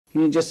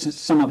Can you just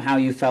sum up how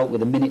you felt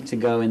with a minute to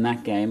go in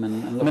that game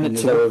and looking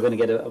as though we were going to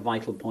get a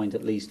vital point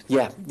at least?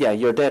 Yeah,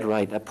 you're dead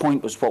right. A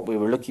point was what we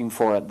were looking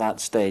for at that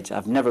stage.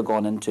 I've never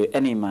gone into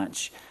any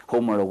match,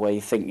 home or away,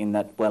 thinking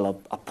that, well,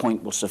 a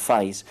point will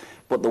suffice.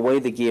 But the way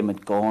the game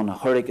had gone, a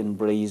hurricane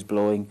breeze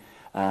blowing,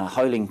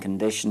 howling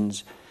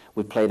conditions,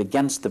 we played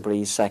against the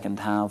breeze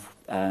second half.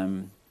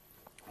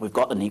 We've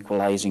got an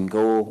equalising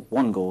goal,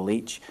 1 goal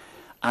each.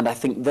 And I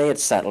think they had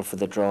settled for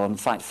the draw. In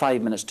fact,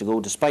 5 minutes to go,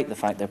 despite the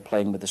fact they're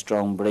playing with a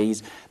strong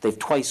breeze, they've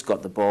twice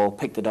got the ball,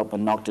 picked it up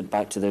and knocked it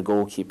back to their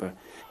goalkeeper.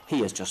 He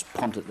has just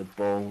punted the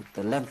ball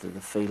the length of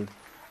the field.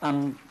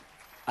 And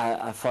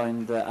I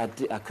found that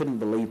I couldn't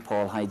believe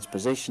Paul Hyde's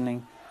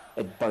positioning.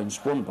 It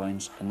bounced, one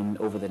bounce, and then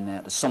over the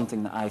net. It's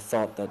something that I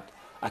thought that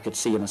I could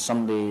see on a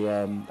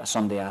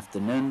Sunday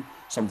afternoon,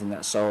 something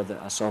that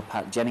I saw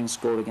Pat Jennings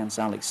score against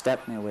Alex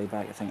Stepney way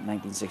back, I think,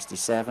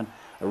 1967.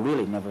 I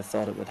really never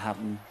thought it would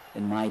happen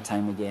in my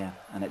time again,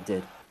 and it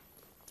did.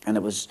 And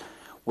it was,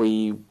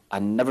 I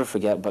never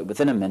forget, but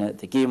within a minute,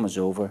 the game was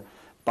over.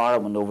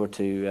 Barrett went over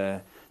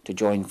to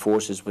join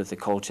forces with the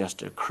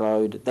Colchester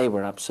crowd. They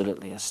were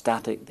absolutely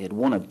ecstatic. They had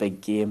won a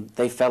big game.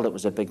 They felt it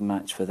was a big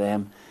match for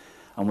them.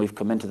 And we've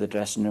come into the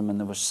dressing room and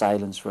there was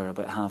silence for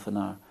about half an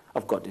hour.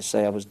 I've got to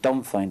say, I was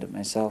dumbfounded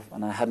myself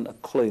and I hadn't a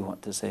clue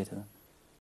what to say to them.